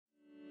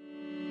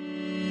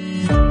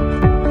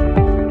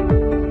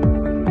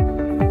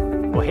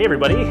Hey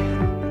everybody,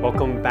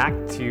 welcome back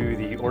to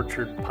the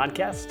Orchard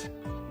Podcast,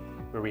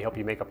 where we help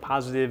you make a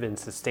positive and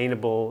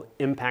sustainable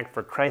impact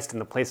for Christ in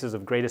the places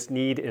of greatest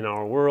need in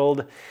our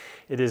world.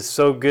 It is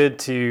so good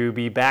to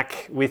be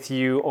back with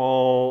you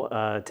all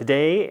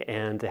today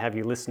and to have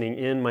you listening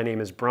in. My name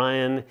is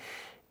Brian,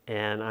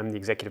 and I'm the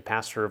executive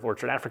pastor of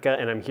Orchard Africa,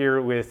 and I'm here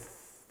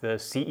with the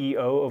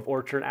CEO of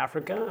Orchard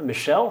Africa,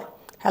 Michelle.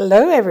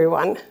 Hello,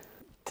 everyone.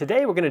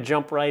 Today we're going to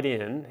jump right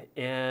in,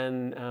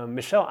 and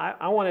Michelle,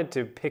 I wanted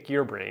to pick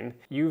your brain.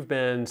 You've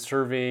been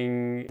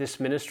serving this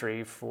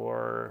ministry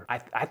for,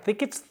 I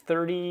think it's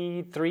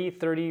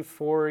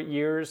 34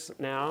 years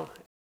now.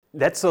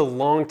 That's a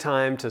long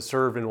time to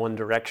serve in one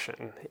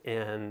direction,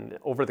 and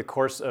over the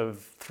course of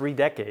 3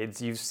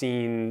 decades, you've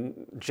seen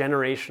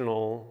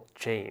generational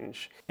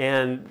change.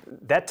 And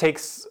that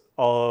takes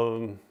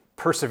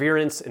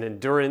perseverance and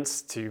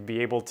endurance to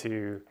be able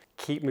to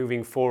keep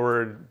moving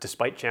forward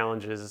despite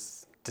challenges,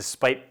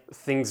 despite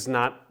things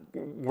not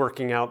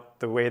working out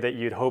the way that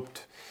you'd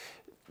hoped,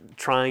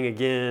 trying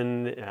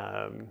again,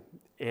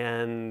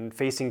 and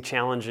facing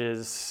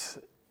challenges.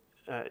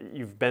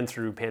 You've been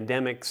through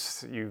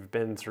pandemics, you've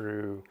been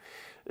through,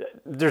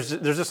 there's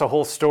just a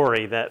whole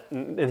story that,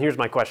 and here's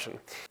my question.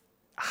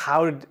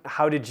 How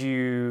did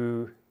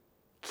you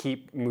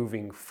keep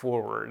moving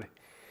forward,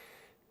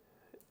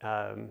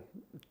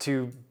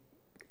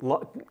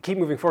 keep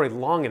moving forward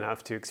long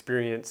enough to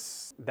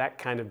experience that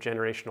kind of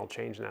generational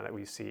change now that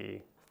we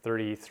see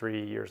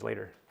 33 years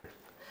later?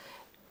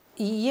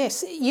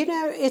 Yes,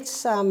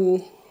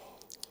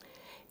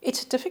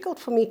 it's difficult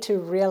for me to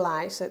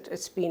realize that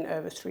it's been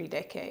over 3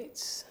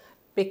 decades,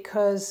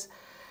 because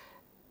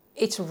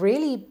it's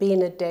really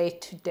been a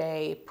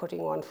day-to-day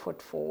putting one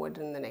foot forward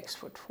and the next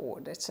foot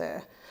forward. It's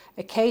a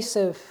case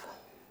of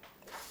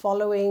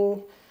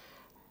following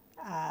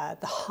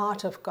the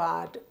heart of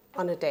God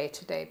on a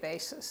day-to-day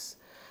basis.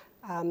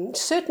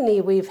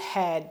 Certainly we've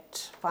had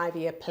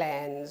 5-year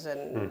plans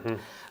and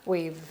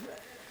we've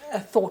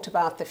thought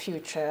about the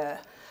future,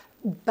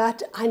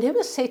 but I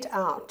never set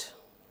out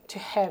to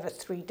have a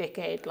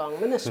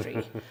 3-decade-long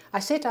ministry. I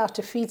set out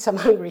to feed some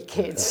hungry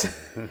kids.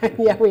 And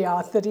here we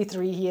are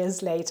 33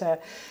 years later,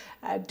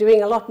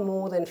 doing a lot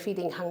more than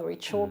feeding hungry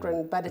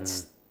children, but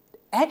it's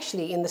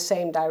actually in the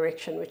same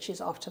direction, which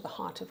is after the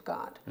heart of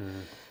God.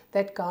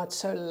 That God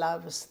so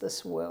loves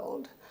this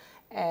world,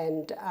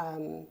 and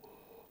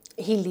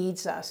he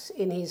leads us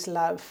in his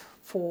love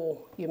for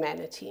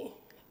humanity.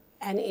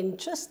 And in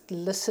just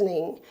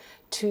listening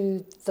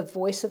to the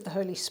voice of the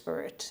Holy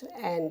Spirit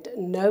and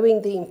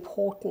knowing the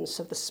importance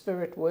of the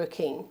Spirit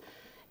working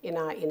in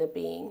our inner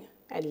being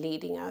and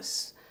leading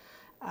us,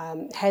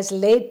 has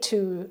led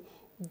to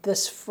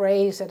this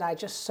phrase that I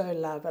just so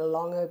love, a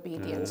long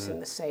obedience in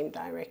the same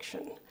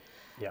direction.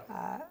 Yeah.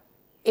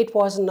 It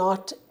was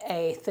not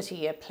a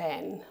 30-year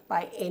plan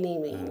by any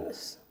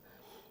means,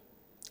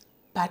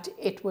 but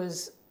it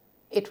was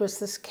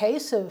this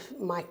case of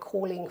my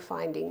calling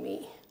finding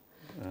me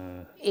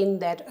in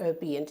that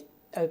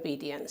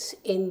obedience,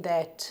 in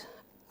that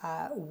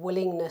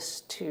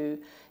willingness to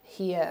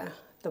hear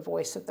the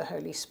voice of the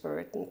Holy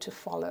Spirit and to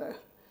follow,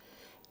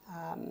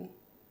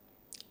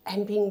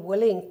 and being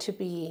willing to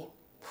be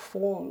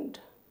formed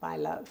by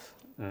love,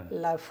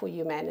 love for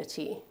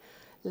humanity,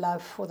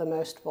 love for the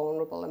most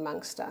vulnerable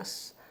amongst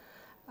us.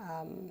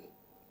 I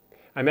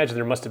imagine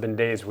there must have been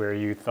days where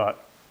you thought,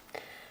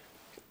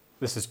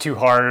 this is too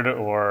hard,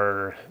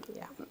 or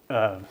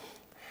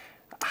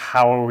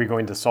how are we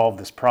going to solve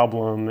this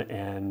problem?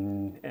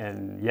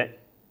 And yet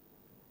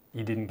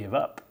you didn't give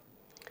up.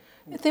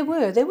 There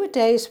were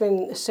days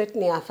when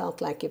certainly I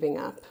felt like giving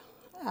up,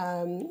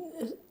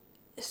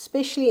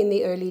 especially in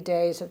the early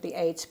days of the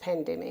AIDS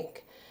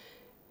pandemic.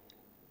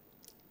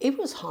 It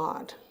was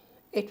hard.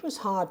 It was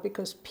hard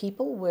because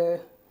people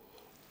were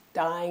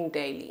dying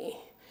daily.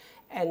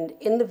 And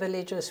in the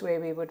villages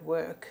where we would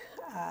work,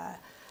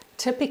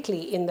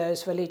 typically in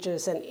those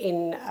villages and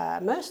in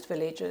most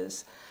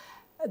villages,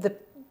 the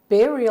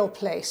burial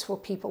place for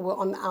people were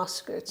on the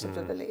outskirts of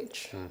the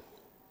village.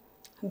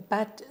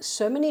 But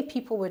so many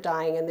people were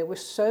dying and there were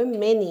so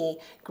many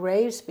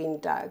graves being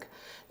dug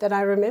that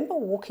I remember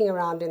walking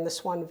around in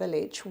this one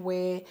village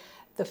where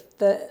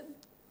the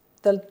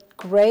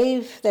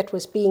grave that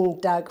was being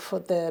dug for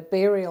the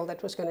burial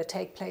that was going to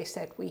take place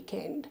that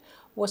weekend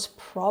was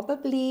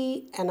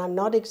probably, and I'm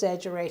not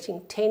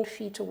exaggerating, 10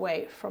 feet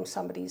away from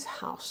somebody's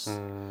house.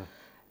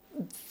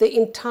 The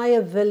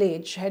entire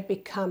village had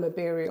become a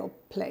burial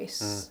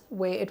place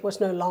where it was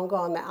no longer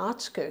on the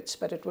outskirts,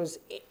 but it was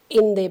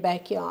in their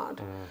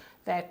backyard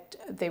that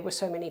there were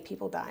so many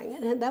people dying.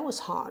 And that was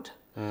hard.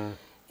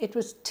 It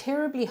was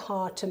terribly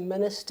hard to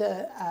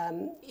minister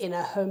in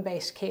a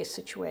home-based care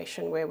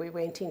situation where we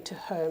went into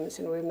homes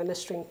and we were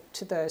ministering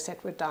to those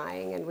that were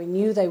dying, and we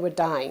knew they were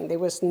dying. There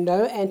was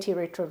no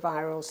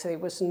antiretrovirals, there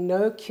was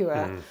no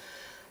cure,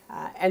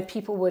 and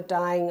people were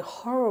dying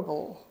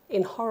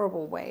in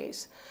horrible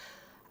ways.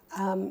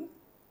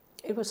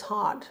 It was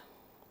hard.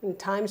 In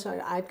times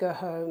when I'd go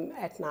home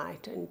at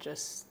night and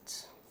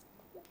just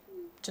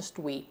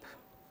weep.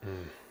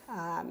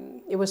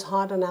 It was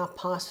hard on our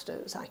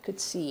pastors. I could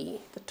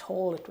see the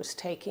toll it was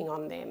taking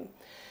on them.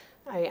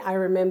 I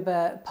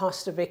remember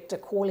Pastor Victor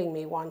calling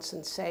me once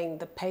and saying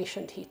the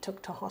patient he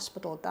took to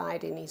hospital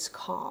died in his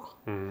car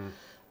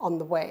on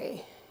the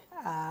way.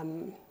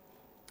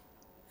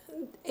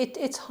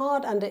 It's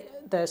hard under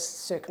those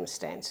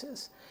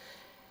circumstances.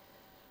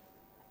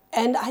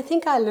 And I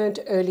think I learned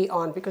early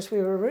on, because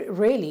we were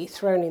really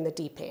thrown in the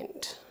deep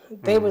end.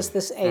 There was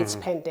this AIDS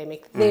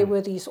pandemic. There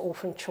were these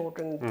orphan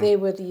children. There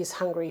were these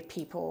hungry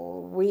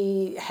people.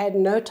 We had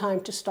no time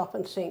to stop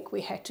and think.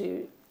 We had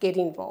to get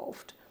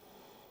involved.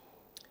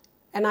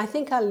 And I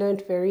think I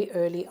learned very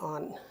early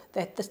on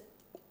that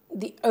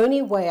the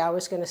only way I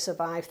was going to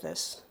survive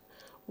this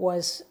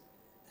was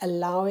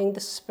allowing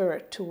the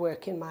Spirit to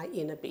work in my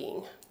inner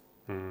being,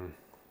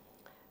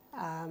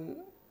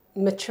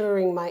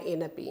 maturing my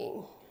inner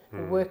being,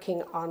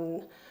 working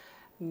on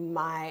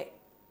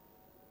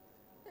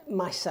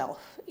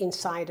myself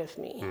inside of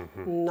me,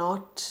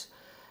 not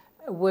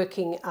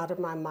working out of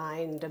my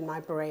mind and my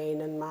brain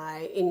and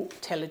my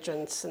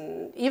intelligence,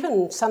 and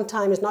even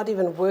sometimes not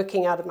even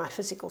working out of my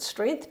physical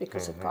strength,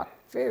 because it got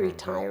very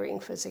tiring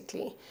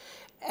physically.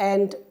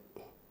 And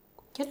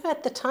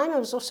at the time I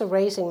was also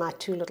raising my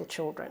 2 little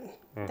children.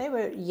 They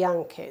were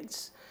young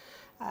kids,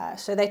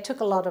 so they took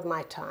a lot of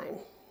my time.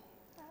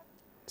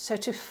 So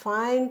to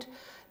find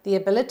the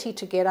ability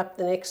to get up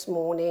the next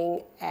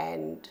morning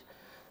and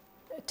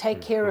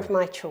take care of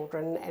my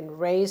children and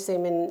raise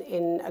them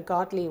in a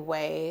godly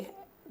way,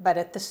 but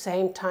at the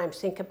same time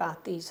think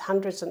about these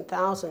hundreds and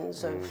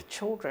thousands of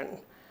children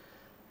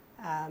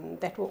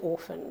that were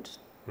orphaned,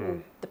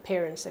 and the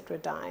parents that were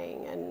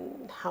dying,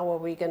 and how are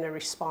we going to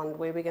respond,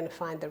 where are we going to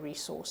find the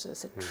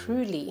resources. It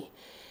truly,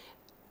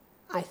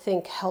 I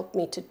think, helped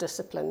me to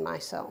discipline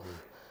myself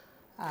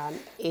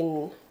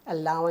in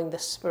allowing the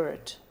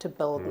Spirit to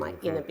build my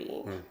inner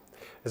being.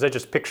 As I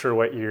just picture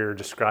what you're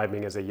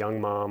describing as a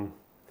young mom,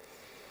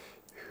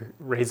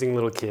 raising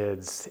little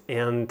kids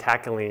and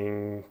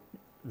tackling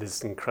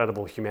this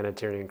incredible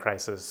humanitarian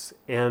crisis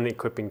and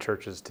equipping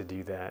churches to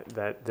do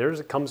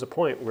that comes a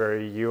point where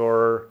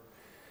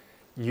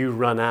you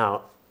run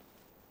out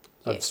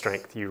of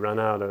strength, you run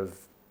out of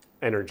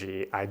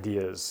energy,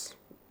 ideas,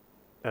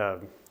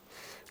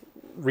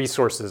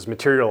 resources,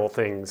 material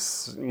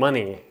things,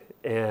 money,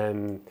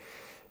 and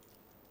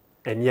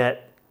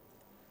yet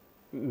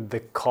the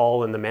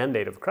call and the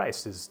mandate of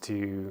Christ is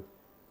to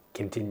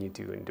continue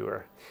to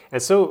endure.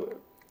 And so,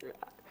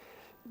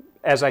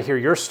 as I hear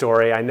your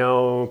story, I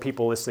know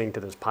people listening to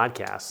this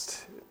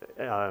podcast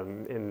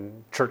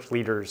and church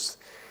leaders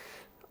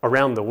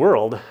around the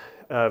world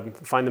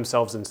find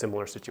themselves in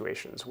similar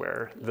situations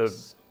where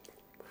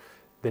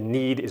the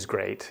need is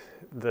great,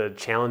 the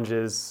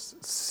challenges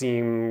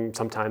seem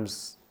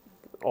sometimes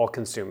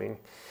all-consuming,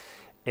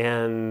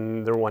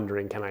 and they're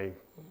wondering, can I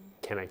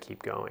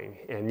keep going?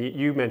 And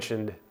you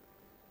mentioned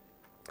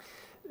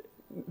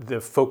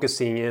the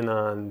focusing in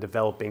on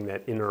developing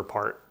that inner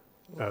part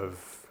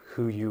of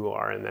who you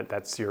are, and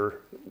that's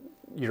your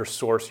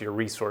source, your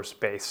resource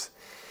base.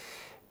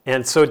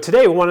 And so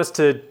today we want us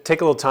to take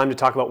a little time to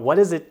talk about what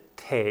does it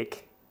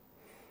take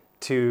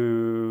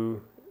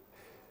to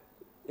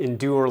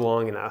endure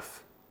long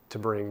enough to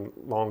bring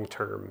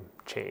long-term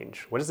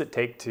change? What does it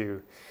take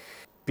to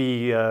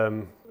be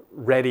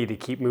ready to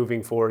keep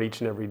moving forward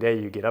each and every day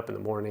you get up in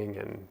the morning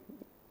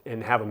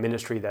and have a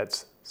ministry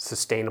that's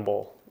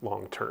sustainable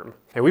long-term?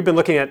 And we've been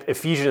looking at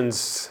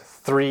Ephesians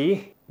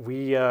 3.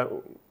 We're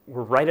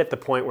right at the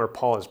point where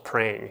Paul is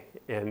praying.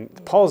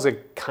 And Paul is a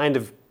kind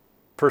of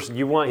person,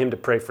 you want him to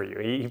pray for you.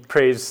 He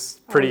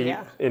prays pretty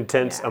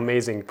intense,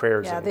 amazing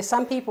prayers. Yeah, there's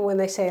some people when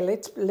they say,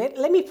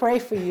 let me pray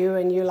for you,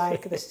 and you're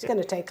like, this is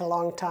going to take a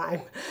long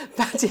time.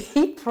 But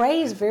he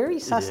prays very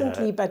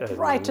succinctly, but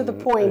right to the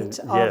point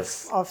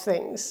of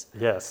things.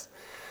 Yes.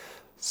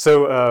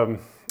 So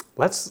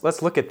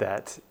let's look at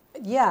that.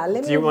 Yeah.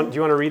 Do you want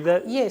to read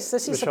that? Yes,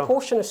 this is Michelle? a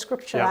portion of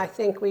Scripture I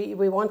think we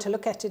want to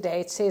look at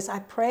today. It says, I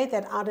pray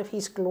that out of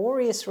his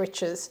glorious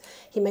riches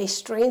he may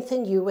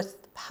strengthen you with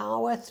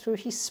power through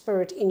his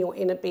Spirit in your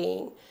inner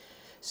being,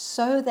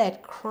 so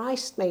that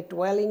Christ may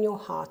dwell in your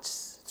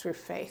hearts through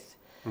faith.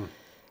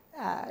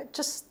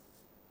 Just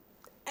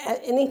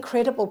an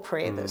incredible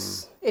prayer,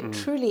 this. It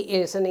truly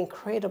is an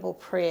incredible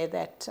prayer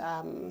that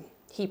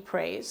he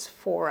prays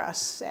for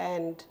us.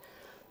 And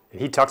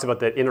he talks about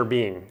that inner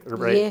being,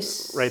 right?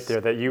 Yes. Right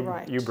there that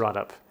you brought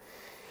up.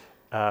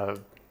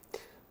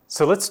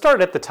 So let's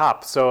start at the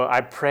top. So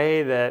I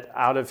pray that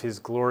out of his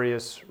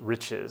glorious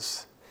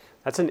riches.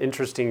 That's an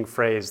interesting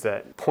phrase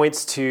that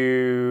points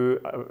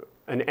to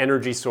an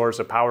energy source,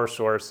 a power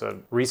source, a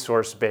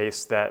resource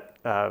base that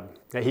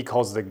he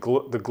calls the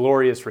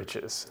glorious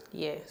riches.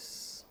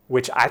 Yes.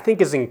 Which I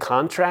think is in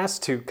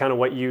contrast to kind of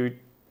what you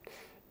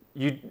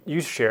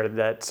shared,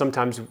 that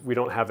sometimes we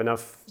don't have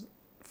enough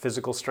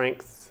physical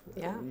strength.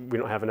 Yeah. We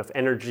don't have enough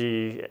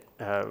energy,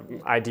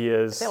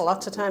 ideas. There are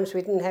lots of times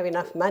we didn't have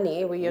enough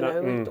money.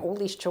 All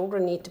these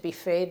children need to be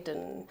fed,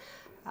 and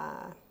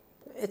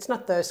it's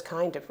not those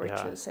kind of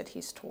riches that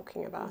he's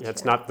talking about. Yeah,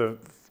 it's not the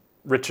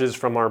riches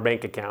from our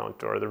bank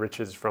account or the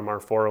riches from our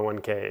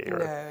 401k or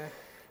No.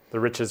 the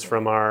riches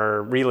from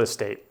our real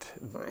estate.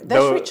 Right.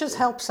 Those riches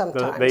help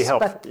sometimes. They help.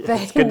 But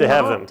It's good to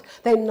have them.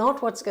 They're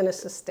not what's going to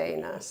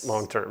sustain us.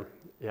 Long term.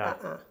 Yeah.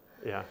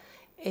 Yeah.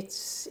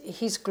 It's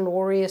His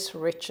glorious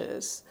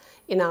riches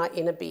in our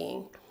inner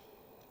being.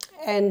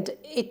 And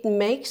it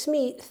makes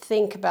me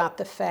think about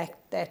the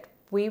fact that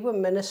we were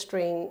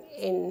ministering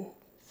in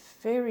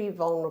very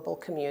vulnerable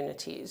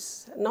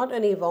communities. Not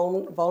only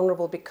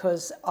vulnerable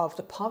because of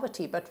the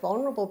poverty, but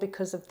vulnerable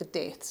because of the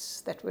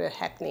deaths that were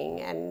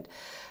happening and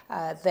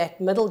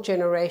that middle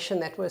generation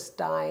that was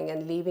dying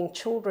and leaving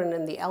children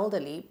and the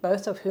elderly,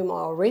 both of whom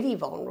are already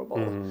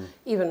vulnerable,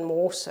 even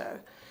more so.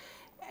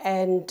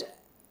 And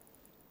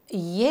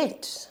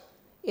yet,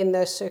 in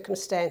those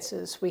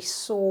circumstances, we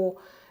saw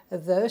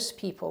those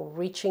people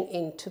reaching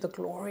into the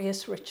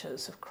glorious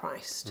riches of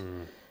Christ.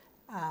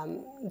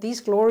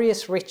 These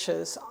glorious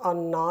riches are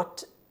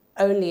not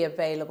only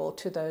available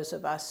to those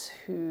of us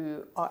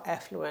who are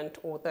affluent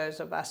or those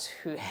of us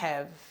who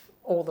have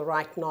all the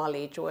right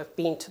knowledge or have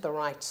been to the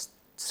right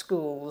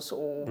schools,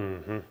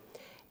 or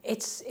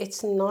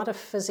it's not a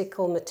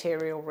physical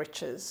material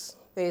riches.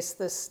 There's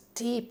this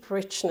deep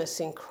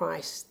richness in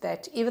Christ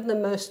that even the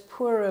most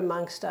poor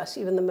amongst us,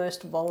 even the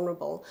most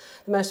vulnerable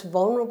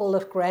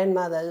of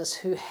grandmothers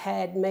who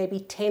had maybe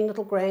 10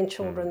 little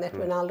grandchildren that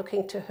were now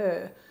looking to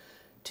her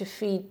to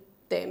feed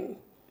them,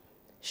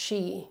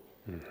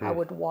 I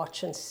would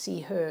watch and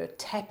see her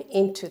tap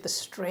into the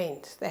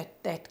strength,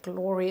 that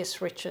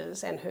glorious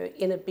riches, and her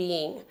inner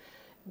being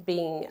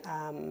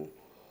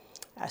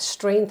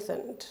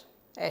strengthened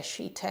as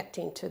she tapped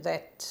into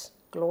that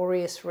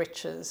glorious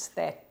riches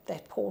that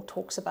Paul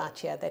talks about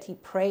here, that he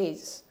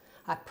prays.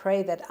 I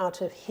pray that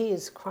out of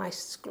his,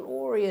 Christ's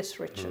glorious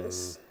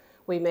riches,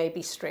 we may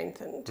be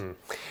strengthened.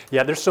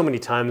 Yeah, there's so many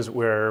times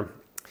where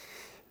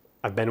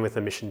I've been with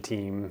a mission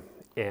team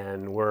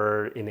and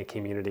we're in a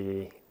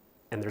community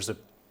and there's a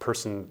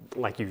person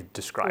like you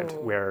described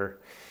where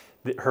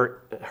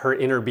her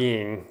inner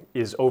being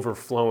is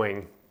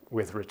overflowing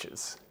with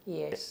riches.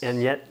 Yes.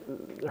 And yet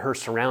her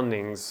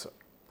surroundings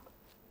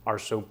are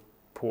so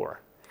poor.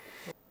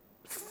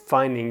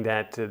 Finding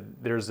that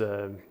there's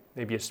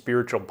maybe a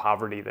spiritual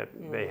poverty that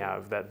they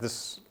have, that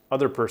this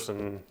other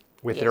person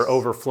with their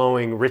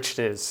overflowing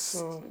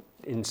richness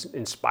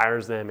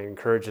inspires them,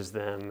 encourages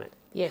them.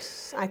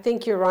 Yes, I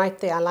think you're right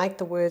there. I like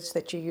the words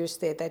that you used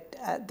there,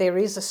 that there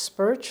is a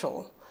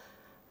spiritual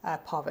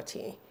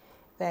poverty,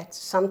 that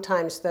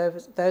sometimes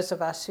those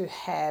of us who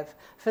have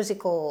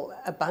physical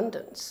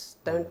abundance,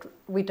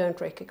 we don't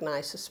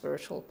recognize the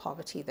spiritual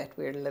poverty that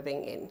we're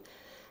living in.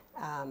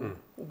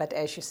 But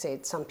as you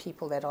said, some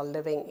people that are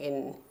living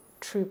in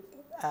true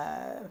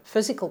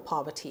physical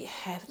poverty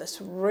have this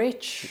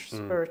rich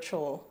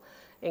spiritual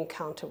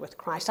encounter with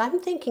Christ. I'm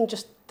thinking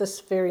just this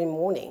very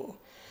morning,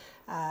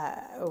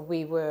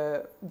 we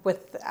were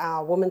with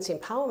our Women's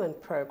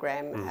Empowerment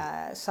Program.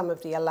 Some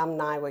of the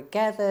alumni were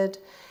gathered,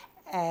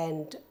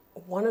 and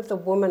one of the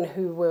women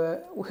who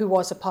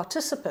was a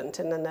participant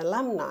and an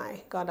alumni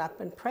got up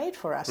and prayed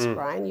for us,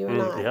 Brian, you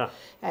and I,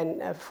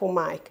 and for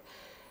Mike.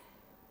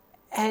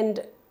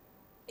 And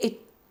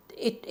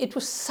it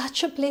was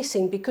such a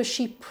blessing because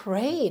she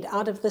prayed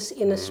out of this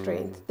inner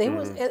strength.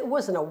 It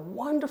wasn't a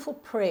wonderful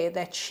prayer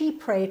that she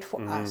prayed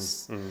for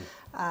us.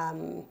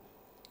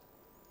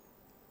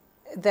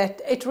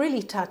 That it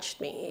really touched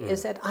me,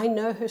 is that I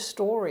know her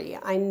story.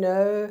 I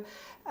know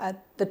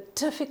the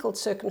difficult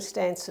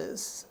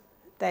circumstances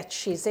that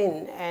she's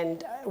in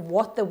and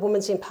what the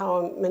Women's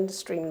Empowerment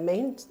Ministry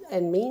meant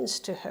and means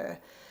to her.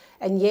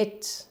 And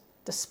yet,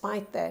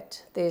 despite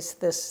that, there's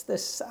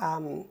this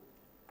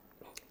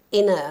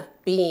inner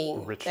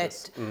being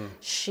richness that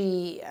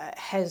she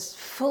has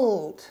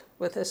filled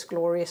with this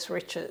glorious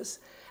riches.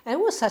 And it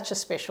was such a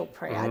special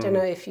prayer. I don't know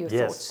if you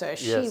thought so.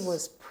 She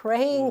was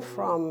praying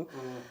from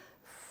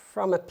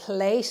a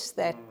place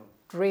that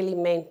really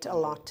meant a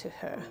lot to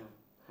her.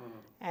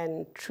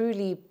 And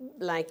truly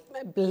like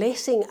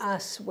blessing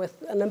us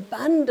with an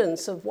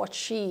abundance of what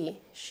she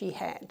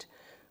had,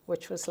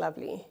 which was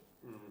lovely.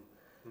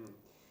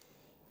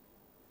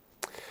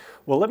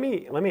 Well, let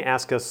me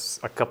ask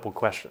us a couple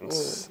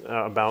questions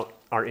about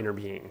our inner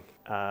being.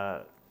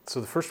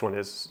 So the first one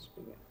is,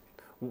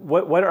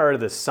 what are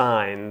the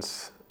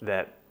signs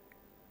that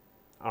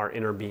our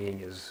inner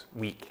being is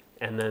weak?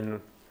 And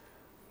then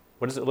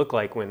what does it look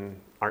like when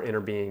our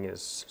inner being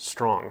is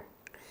strong?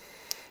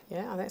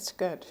 Yeah, that's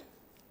good.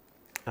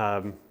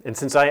 And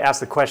since I asked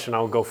the question,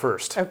 I'll go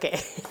first. Okay.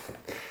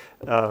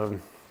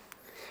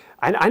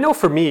 I know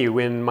for me,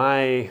 when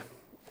my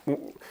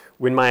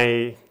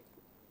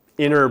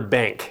inner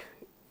bank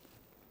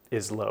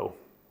is low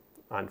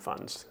on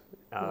funds,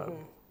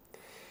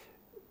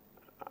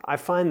 I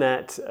find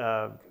that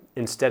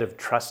instead of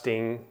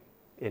trusting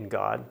in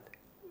God,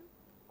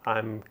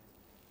 I'm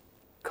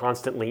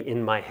constantly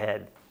in my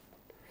head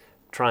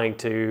trying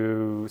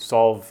to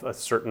solve a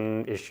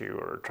certain issue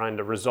or trying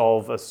to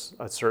resolve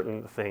a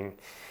certain thing.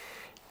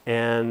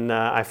 And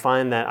I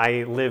find that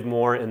I live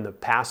more in the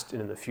past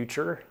and in the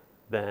future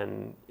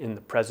than in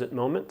the present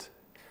moment,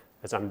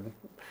 as I'm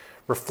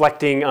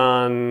reflecting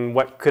on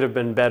what could have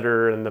been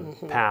better in the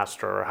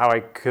past, or how I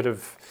could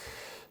have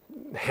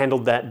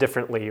handled that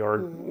differently,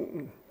 or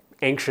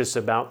anxious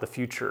about the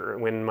future,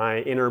 when my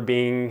inner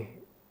being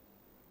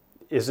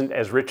isn't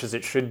as rich as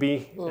it should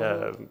be.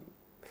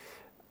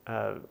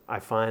 I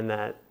find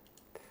that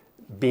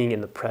being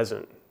in the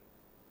present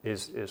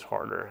is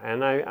harder,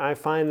 and I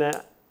find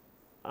that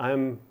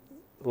I'm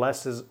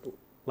less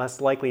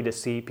likely to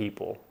see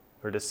people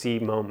or to see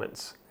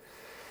moments.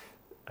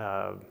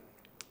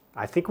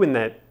 I think when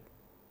that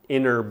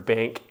inner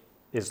bank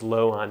is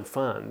low on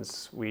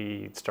funds,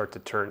 we start to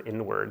turn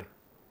inward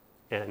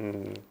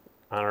and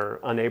are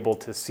unable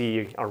to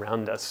see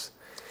around us.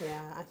 Yeah,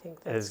 I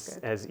think that's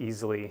good. As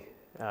easily.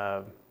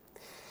 Well,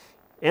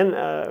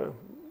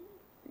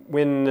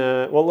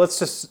 let's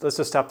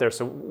just stop there.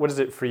 So, what is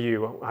it for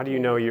you? How do you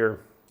know your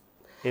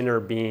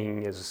inner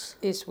being is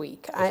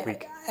weak?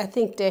 Weak? I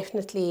think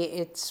definitely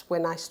it's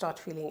when I start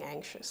feeling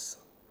anxious.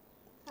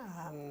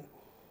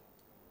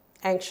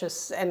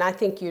 Anxious, and I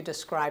think you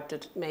described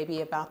it maybe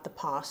about the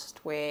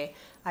past, where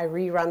I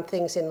rerun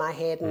things in my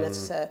head, and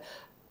it's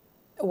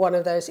one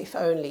of those if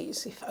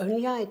onlys. If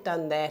only I had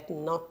done that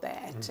and not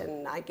that,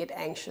 and I get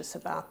anxious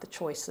about the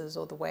choices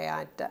or the way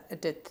I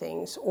did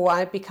things, or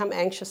I become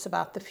anxious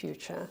about the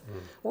future,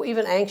 or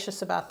even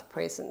anxious about the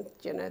present.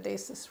 You know,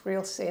 there's this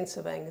real sense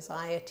of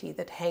anxiety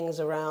that hangs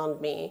around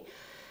me.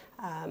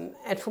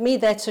 And for me,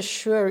 that's a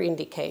sure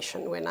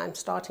indication when I'm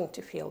starting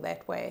to feel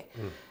that way,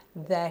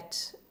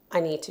 that I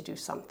need to do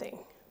something.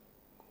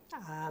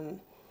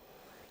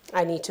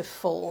 I need to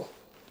fill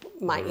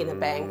my inner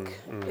bank,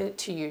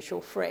 to use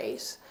your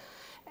phrase.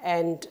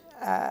 And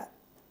I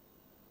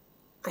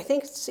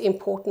think it's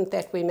important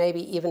that we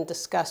maybe even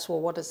discuss, well,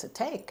 what does it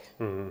take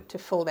to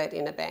fill that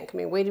inner bank? I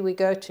mean, where do we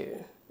go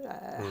to?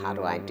 How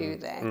do I do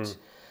that?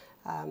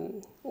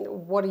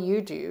 What do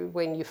you do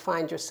when you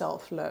find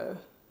yourself low?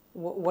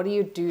 What do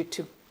you do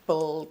to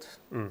build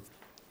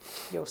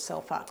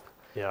yourself up?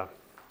 Yeah.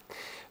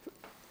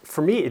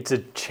 For me, it's a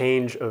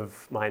change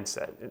of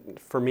mindset.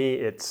 For me,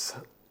 it's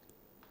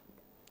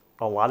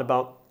a lot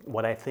about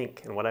what I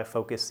think and what I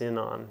focus in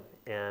on.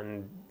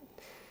 And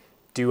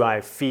do I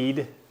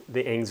feed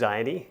the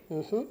anxiety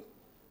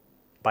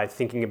by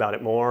thinking about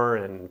it more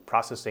and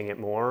processing it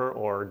more?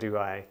 Or do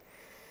I,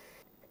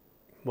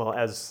 well,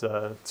 as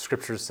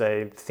scriptures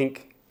say,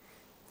 think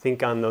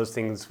on those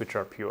things which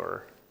are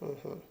pure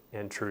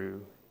and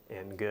true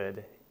and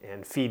good,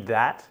 and feed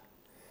that,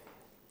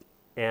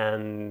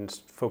 and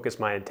focus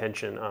my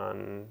attention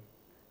on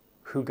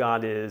who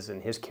God is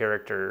and his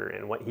character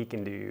and what he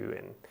can do,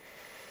 and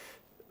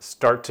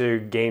start to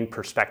gain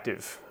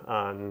perspective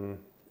on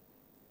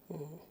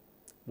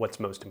what's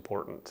most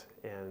important,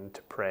 and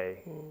to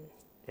pray.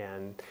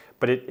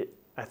 But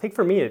I think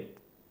for me, it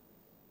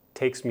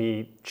takes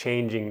me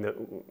changing the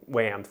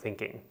way I'm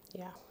thinking.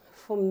 Yeah.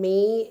 For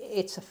me,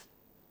 it's a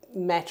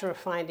matter of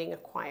finding a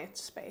quiet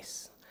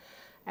space.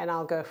 And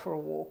I'll go for a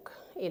walk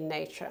in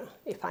nature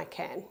if I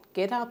can.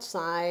 Get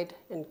outside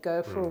and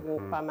go for a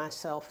walk by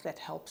myself. That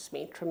helps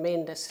me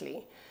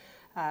tremendously.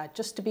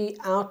 Just to be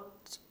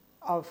out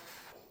of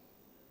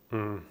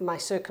my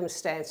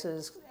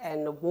circumstances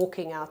and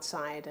walking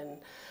outside and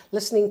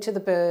listening to the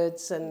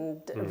birds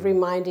and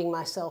reminding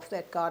myself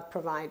that God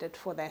provided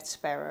for that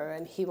sparrow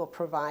and he will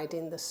provide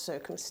in this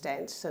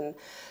circumstance, and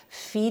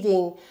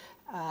feeding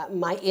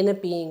my inner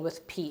being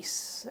with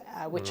peace,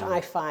 which I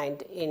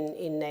find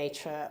in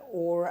nature,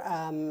 or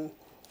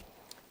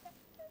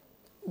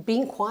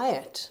being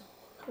quiet.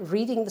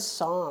 Reading the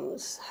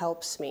Psalms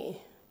helps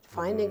me.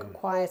 Finding a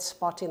quiet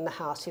spot in the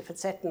house. If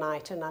it's at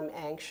night and I'm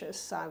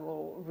anxious, I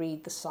will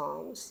read the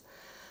Psalms.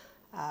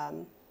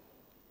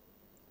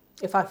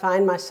 If I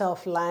find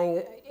myself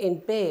lying in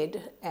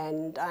bed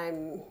and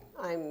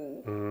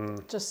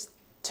I'm just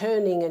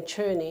turning and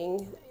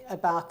churning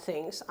about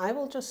things, I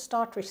will just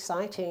start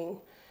reciting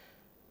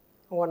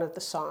one of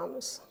the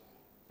Psalms.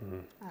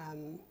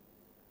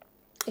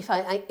 If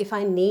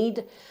I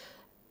need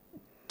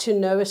to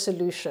know a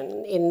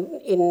solution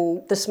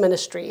in this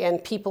ministry,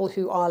 and people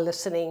who are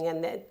listening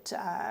and that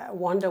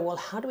wonder, well,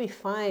 how do we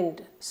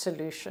find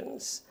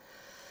solutions?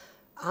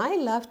 I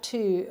love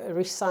to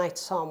recite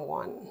Psalm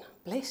 1.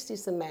 Blessed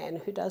is the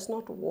man who does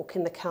not walk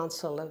in the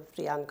counsel of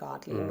the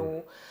ungodly,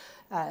 nor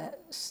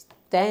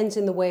stands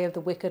in the way of the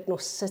wicked, nor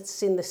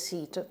sits in the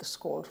seat of the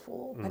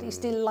scornful. But his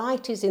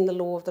delight is in the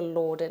law of the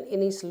Lord, and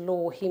in his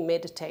law he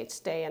meditates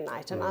day and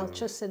night. And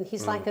and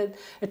he's like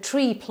a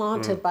tree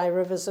planted by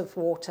rivers of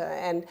water.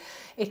 And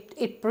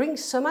it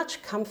brings so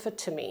much comfort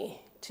to me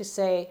to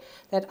say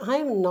that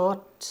I'm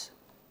not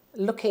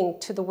looking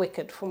to the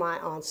wicked for my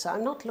answer.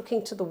 I'm not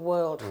looking to the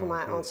world for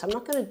my answer. I'm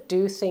not going to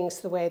do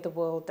things the way the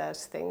world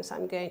does things.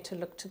 I'm going to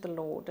look to the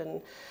Lord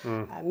and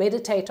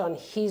meditate on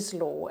his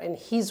law and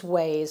his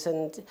ways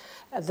and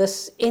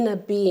this inner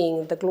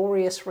being, the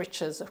glorious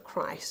riches of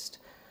Christ.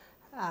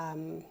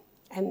 And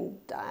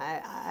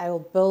I'll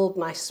build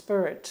my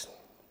spirit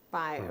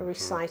by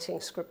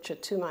reciting scripture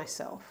to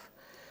myself.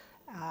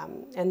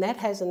 And that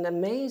has an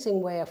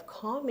amazing way of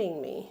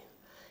calming me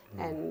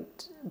and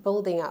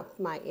building up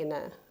my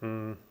inner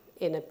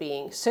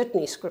being.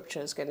 Certainly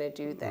Scripture is going to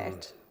do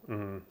that.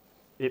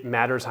 It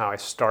matters how I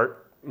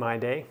start my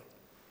day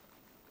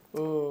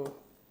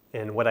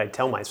and what I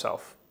tell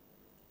myself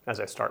as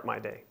I start my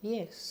day.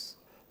 Yes.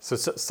 So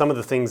some of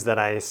the things that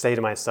I say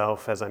to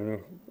myself as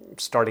I'm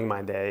starting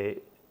my day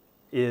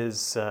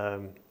is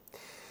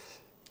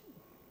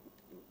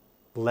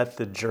let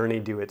the journey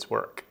do its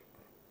work.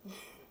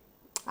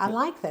 I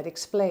like that.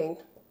 Explain.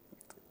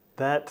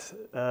 That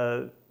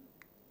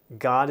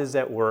God is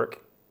at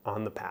work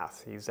on the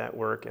path. He's at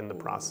work in the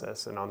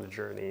process and on the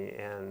journey.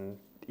 And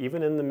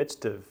even in the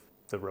midst of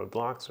the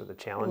roadblocks or the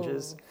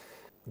challenges,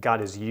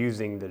 God is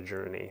using the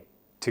journey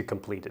to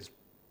complete his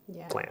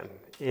plan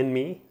in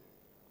me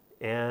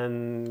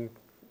and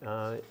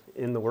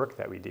in the work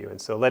that we do.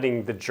 And so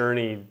letting the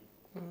journey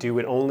do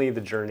what only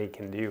the journey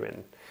can do.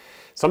 And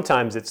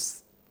sometimes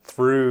it's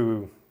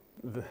through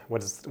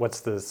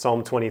what's the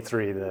Psalm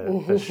 23,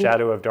 the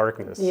shadow of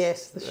darkness.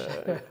 Yes, the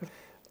shadow.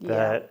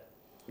 That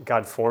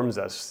God forms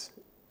us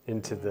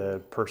into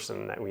the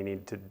person that we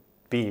need to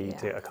be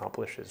to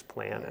accomplish his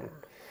plan.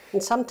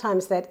 And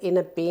sometimes that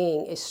inner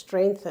being is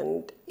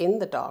strengthened in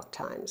the dark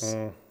times.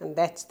 And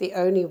that's the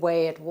only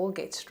way it will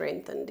get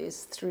strengthened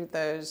is through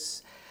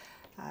those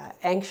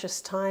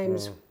anxious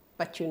times.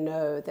 But you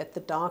know that the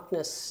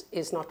darkness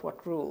is not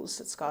what rules.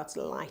 It's God's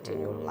light in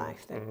your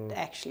life that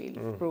actually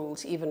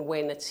rules even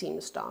when it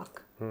seems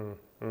dark.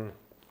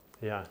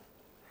 Yeah.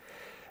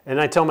 And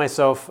I tell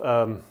myself,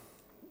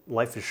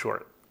 life is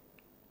short.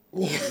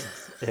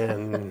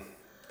 And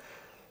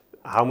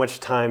how much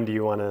time do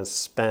you want to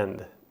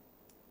spend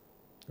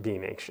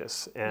being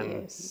anxious?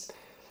 And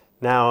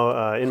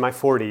now in my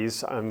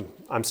 40s,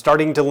 I'm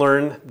starting to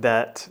learn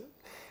that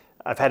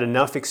I've had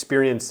enough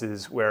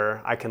experiences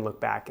where I can look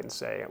back and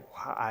say,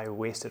 I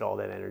wasted all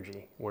that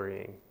energy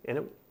worrying.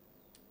 And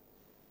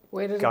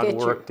God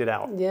worked it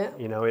out. Yeah.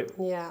 You know, it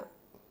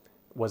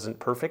wasn't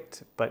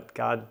perfect, but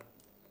God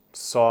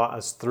saw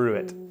us through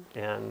it.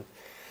 And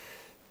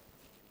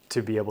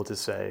to be able to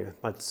say,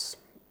 let's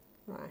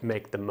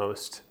make the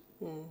most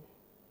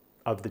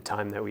of the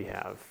time that we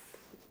have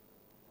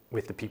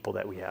with the people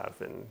that we have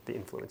and the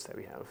influence that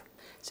we have.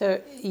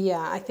 So,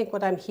 I think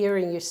what I'm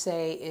hearing you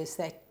say is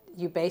that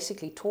you're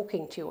basically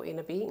talking to your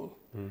inner being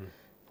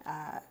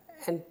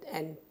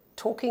and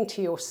talking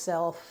to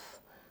yourself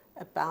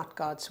about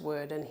God's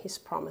word and his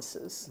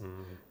promises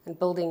and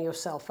building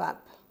yourself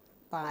up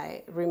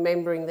by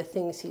remembering the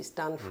things he's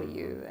done for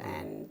you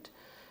and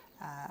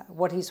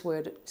what his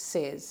word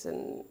says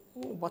and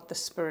what the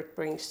Spirit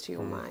brings to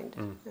your mind.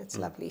 That's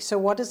lovely. So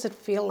what does it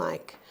feel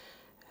like?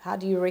 How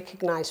do you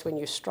recognize when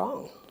you're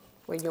strong,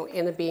 when your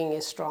inner being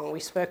is strong? We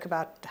spoke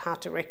about how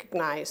to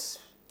recognize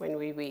when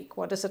we're weak.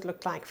 What does it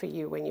look like for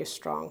you when you're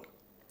strong?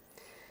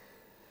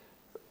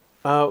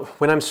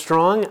 When I'm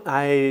strong,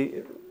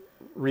 I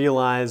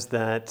realize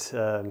that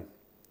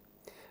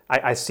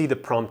I see the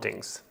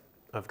promptings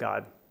of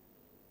God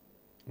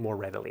more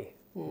readily,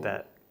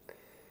 that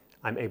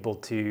I'm able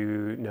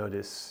to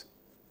notice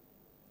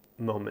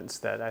moments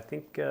that I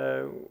think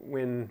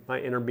when my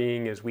inner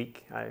being is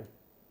weak,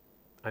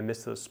 I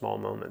miss those small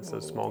moments,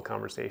 those small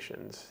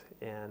conversations,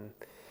 and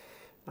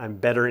I'm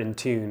better in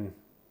tune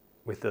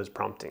with those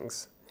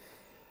promptings.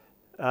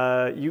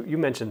 You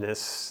mentioned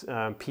this,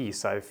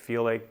 peace. I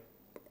feel like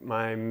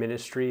my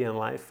ministry and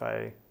life,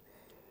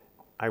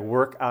 I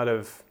work out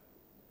of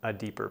a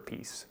deeper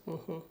peace.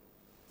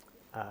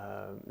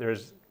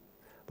 There's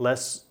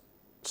less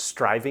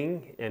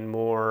striving and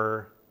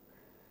more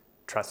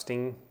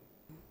trusting.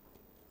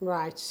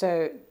 Right.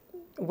 So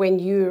when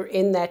you're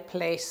in that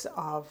place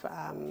of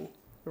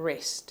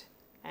rest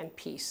and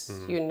peace,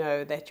 you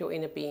know that your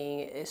inner being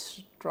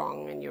is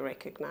strong and you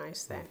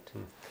recognize that.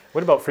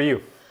 What about for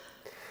you?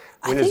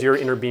 When is your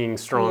inner being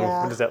strong?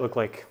 What does that look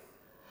like?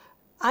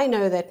 I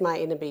know that my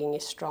inner being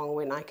is strong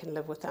when I can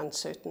live with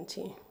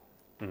uncertainty.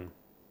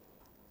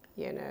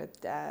 You know,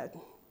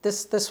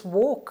 this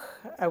walk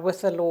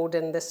with the Lord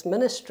and this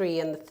ministry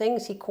and the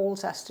things he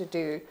calls us to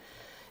do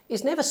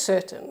is never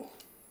certain.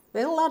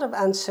 There's a lot of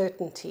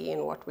uncertainty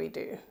in what we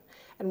do.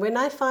 And when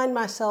I find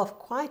myself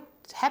quite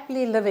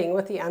happily living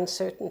with the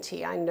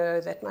uncertainty, I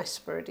know that my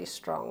spirit is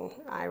strong.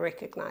 I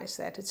recognize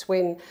that. It's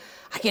when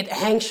I get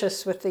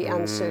anxious with the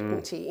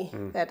uncertainty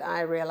that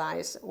I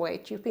realize,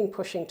 wait, you've been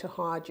pushing too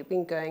hard, you've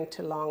been going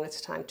too long,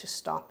 it's time to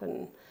stop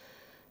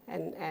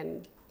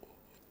and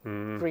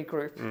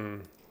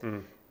regroup.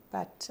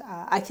 But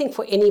I think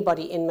for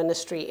anybody in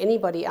ministry,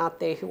 anybody out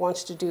there who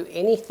wants to do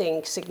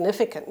anything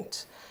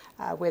significant,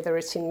 whether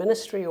it's in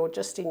ministry or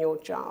just in your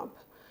job,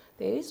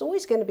 there is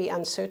always going to be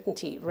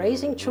uncertainty.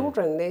 Raising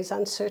children, there's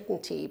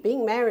uncertainty.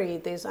 Being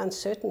married, there's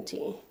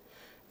uncertainty.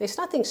 There's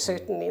nothing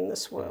certain in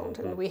this world,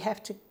 and we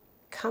have to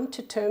come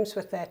to terms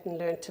with that and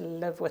learn to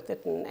live with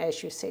it. And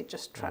as you said,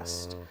 just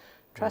trust.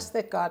 Trust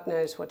that God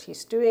knows what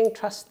he's doing.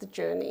 Trust the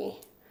journey.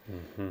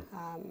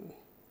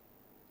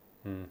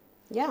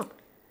 Yeah,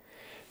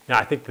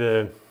 I think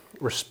the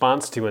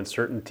response to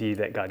uncertainty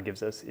that God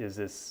gives us is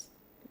this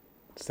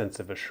sense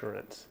of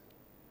assurance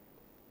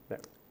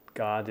that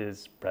God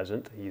is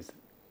present, He's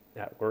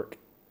at work.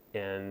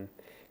 And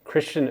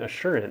Christian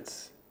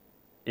assurance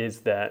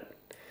is that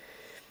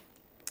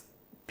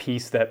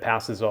peace that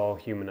passes all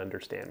human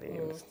understanding.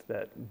 It's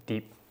that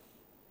deep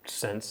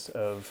sense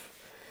of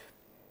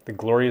the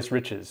glorious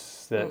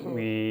riches that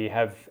we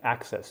have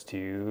access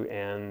to,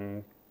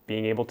 and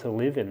being able to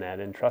live in that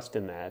and trust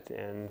in that,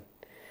 and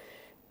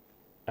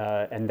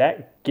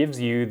that gives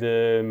you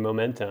the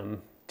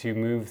momentum to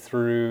move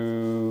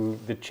through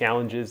the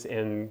challenges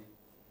and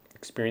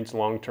experience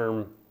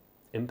long-term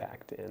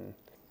impact. And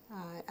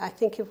I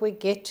think if we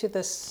get to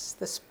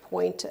this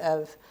point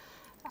of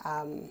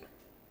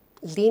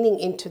leaning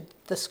into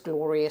this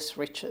glorious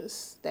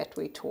riches that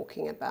we're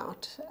talking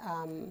about,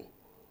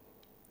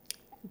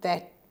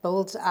 that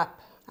builds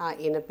up our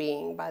inner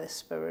being by the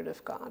Spirit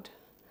of God.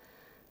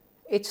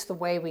 It's the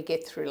way we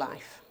get through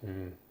life.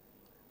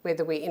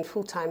 Whether we're in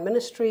full-time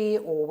ministry,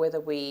 or whether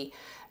we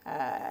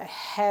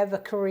have a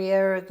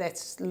career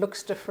that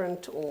looks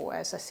different, or,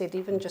 as I said,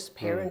 even just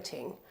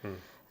parenting.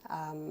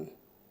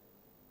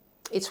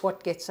 It's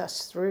what gets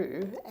us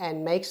through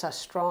and makes us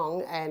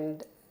strong.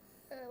 And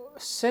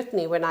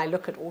certainly when I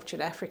look at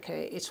Orchard Africa,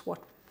 it's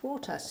what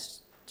brought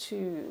us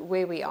to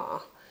where we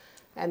are,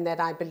 and that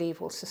I believe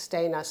will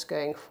sustain us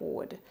going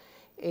forward,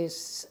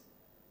 is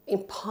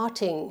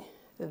imparting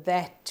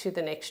that to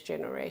the next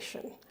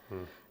generation.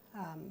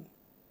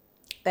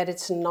 That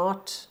it's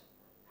not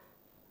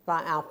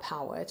by our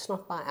power, it's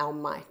not by our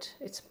might,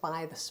 it's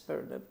by the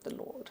Spirit of the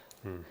Lord.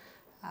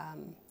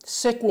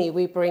 Certainly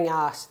we bring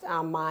our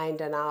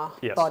mind and our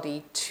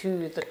body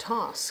to the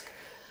task,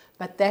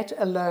 but that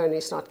alone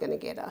is not going to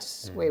get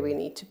us where we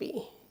need to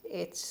be.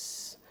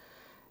 It's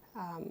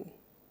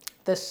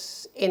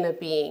this inner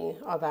being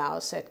of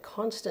ours that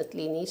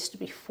constantly needs to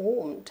be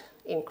formed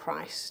in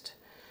Christ.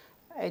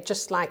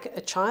 Just like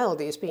a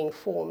child is being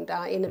formed,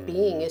 our inner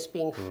being is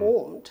being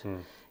formed.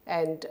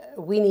 And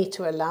we need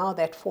to allow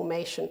that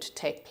formation to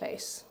take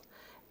place.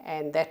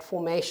 And that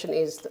formation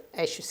is,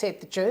 as you said,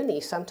 the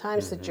journey.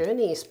 Sometimes the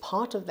journey is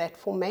part of that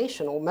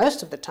formation, or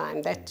most of the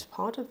time, that's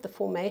part of the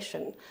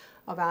formation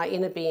of our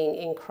inner being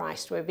in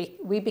Christ, where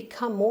we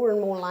become more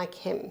and more like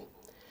Him,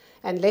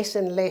 and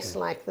less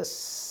like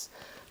this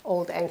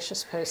old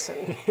anxious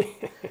person.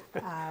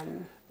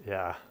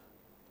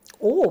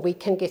 Or we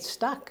can get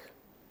stuck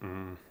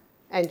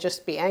and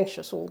just be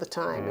anxious all the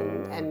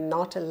time, and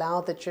not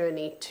allow the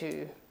journey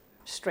to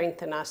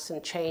strengthen us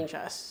and change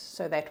us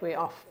so that we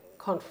are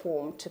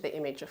conformed to the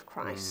image of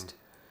Christ,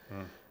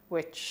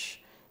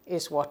 which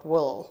is what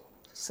will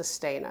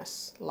sustain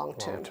us long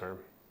term.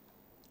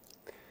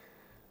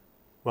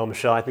 Well,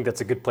 Michelle, I think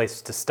that's a good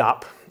place to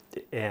stop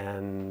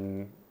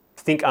and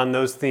think on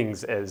those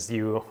things, as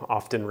you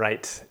often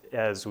write,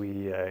 as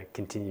we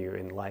continue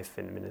in life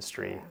and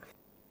ministry.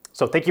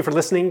 So thank you for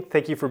listening.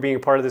 Thank you for being a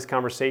part of this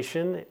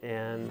conversation,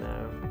 and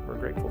we're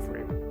grateful for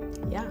you.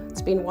 Yeah,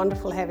 it's been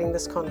wonderful having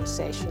this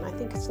conversation. I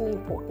think it's an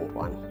important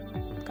one.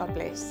 God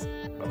bless.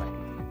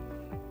 Bye-bye.